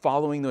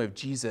following the way of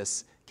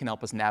Jesus can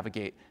help us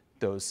navigate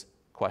those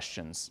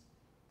questions.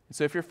 And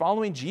so if you're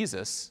following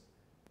Jesus,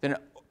 then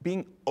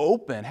being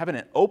open, having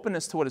an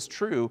openness to what is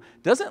true,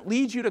 doesn't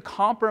lead you to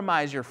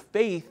compromise your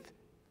faith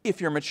if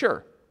you're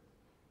mature.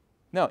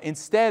 No,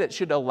 instead, it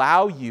should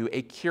allow you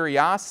a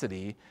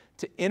curiosity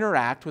to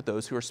interact with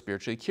those who are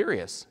spiritually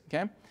curious.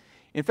 Okay?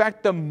 In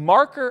fact, the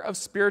marker of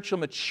spiritual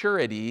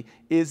maturity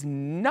is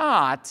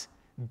not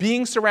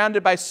being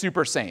surrounded by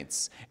super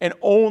saints and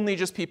only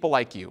just people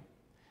like you.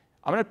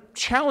 I'm going to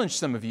challenge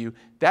some of you.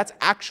 That's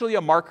actually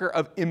a marker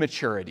of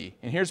immaturity.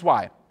 And here's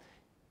why.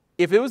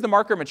 If it was the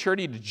marker of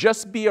maturity to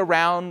just be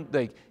around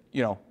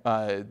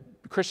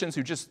Christians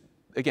who just,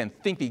 again,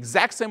 think the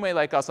exact same way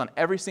like us on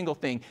every single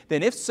thing,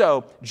 then if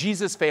so,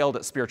 Jesus failed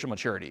at spiritual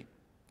maturity.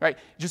 Right?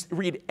 Just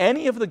read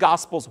any of the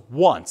Gospels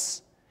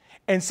once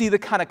and see the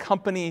kind of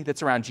company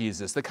that's around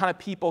Jesus, the kind of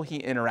people he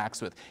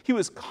interacts with. He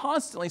was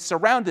constantly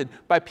surrounded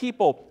by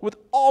people with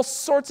all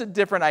sorts of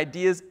different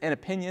ideas and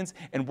opinions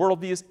and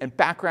worldviews and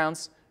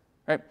backgrounds.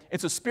 Right?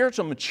 And so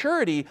spiritual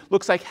maturity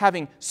looks like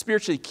having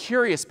spiritually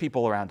curious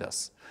people around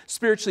us,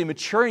 spiritually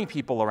maturing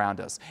people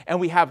around us. And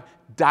we have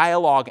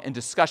dialogue and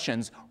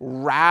discussions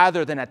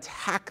rather than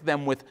attack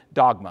them with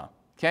dogma,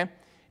 okay?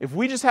 If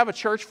we just have a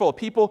church full of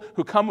people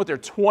who come with their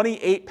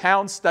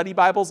 28-pound study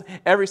Bibles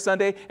every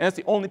Sunday, and that's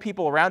the only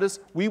people around us,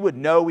 we would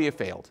know we have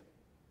failed.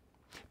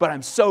 But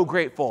I'm so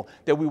grateful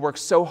that we work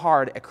so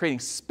hard at creating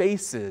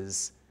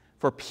spaces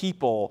for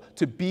people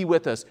to be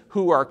with us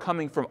who are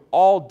coming from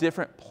all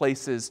different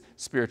places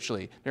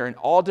spiritually. They're in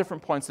all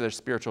different points of their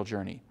spiritual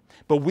journey.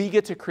 But we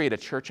get to create a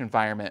church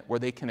environment where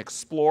they can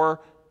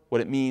explore what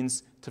it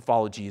means to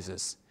follow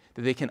Jesus,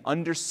 that they can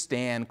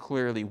understand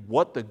clearly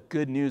what the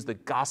good news, the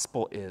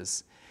gospel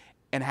is,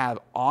 and have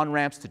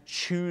on-ramps to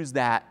choose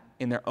that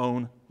in their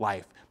own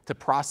life, to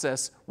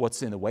process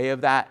what's in the way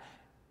of that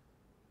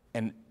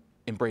and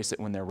embrace it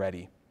when they're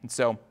ready. And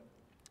so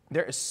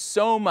there is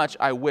so much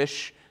I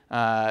wish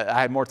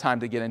I had more time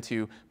to get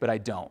into, but I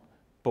don't.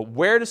 But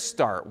where to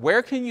start?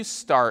 Where can you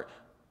start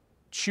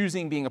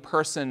choosing being a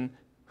person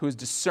who is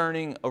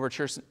discerning over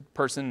a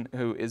person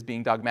who is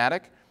being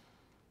dogmatic?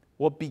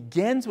 Well, it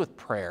begins with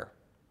prayer.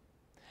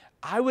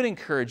 I would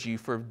encourage you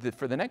for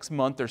the next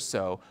month or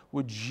so,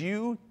 would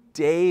you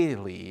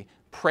daily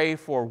pray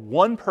for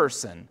one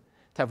person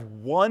to have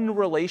one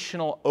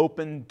relational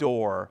open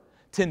door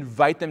to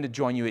invite them to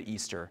join you at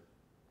Easter,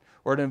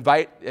 or to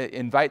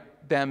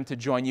invite them to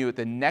join you at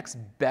the next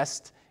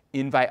best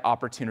invite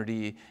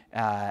opportunity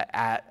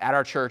at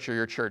our church or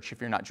your church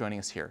if you're not joining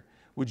us here.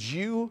 Would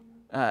you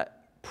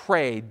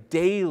pray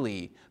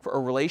daily for a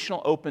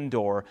relational open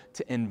door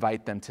to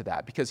invite them to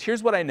that? Because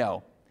here's what I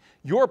know.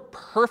 Your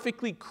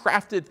perfectly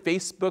crafted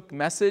Facebook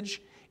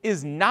message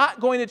is not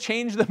going to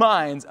change the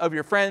minds of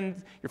your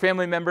friends, your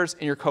family members,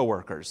 and your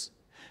coworkers.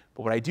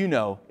 But what I do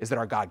know is that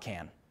our God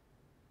can.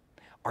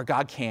 Our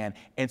God can.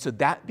 And so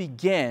that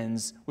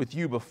begins with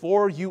you.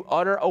 Before you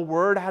utter a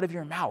word out of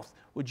your mouth,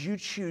 would you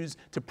choose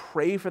to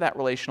pray for that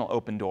relational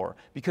open door?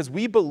 Because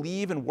we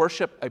believe and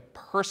worship a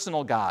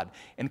personal God.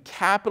 And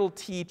capital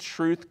T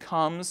truth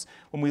comes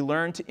when we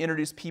learn to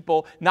introduce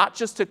people not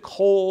just to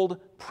cold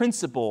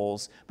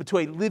principles, but to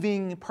a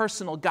living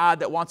personal God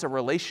that wants a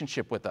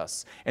relationship with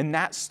us. And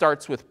that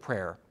starts with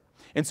prayer.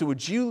 And so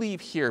would you leave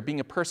here being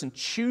a person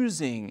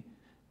choosing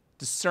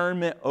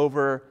discernment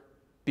over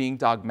being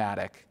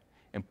dogmatic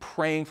and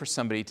praying for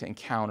somebody to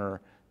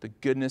encounter the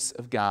goodness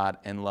of God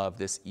and love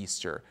this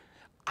Easter?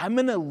 I'm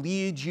going to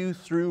lead you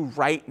through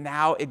right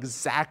now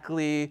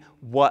exactly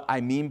what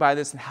I mean by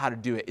this and how to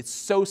do it. It's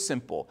so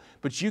simple,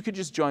 but you could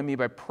just join me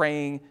by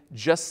praying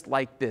just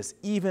like this,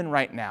 even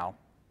right now.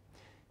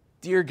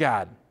 Dear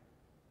God,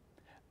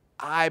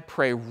 I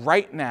pray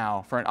right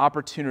now for an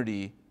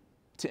opportunity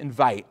to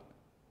invite,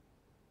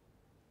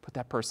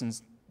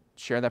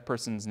 share that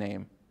person's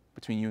name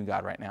between you and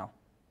God right now.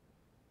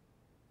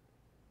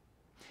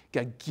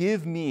 God,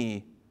 give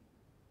me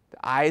the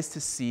eyes to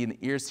see and the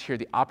ears to hear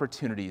the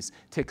opportunities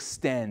to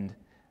extend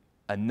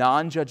a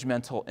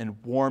non-judgmental and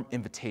warm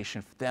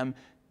invitation for them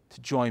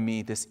to join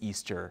me this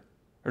Easter,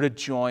 or to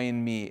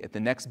join me at the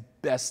next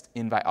best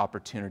invite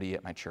opportunity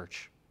at my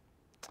church.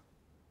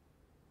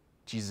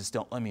 Jesus,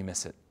 don't let me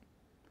miss it.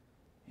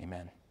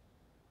 Amen.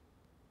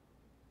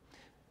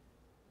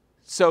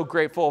 So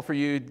grateful for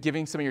you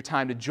giving some of your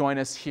time to join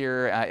us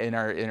here in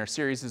our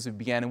series as we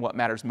begin in What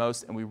Matters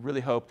Most, and we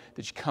really hope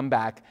that you come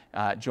back,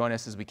 join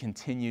us as we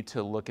continue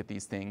to look at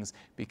these things,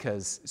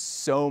 because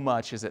so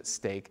much is at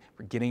stake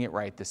for getting it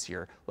right this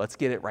year. Let's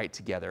get it right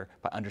together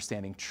by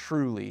understanding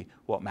truly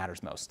what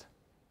matters most.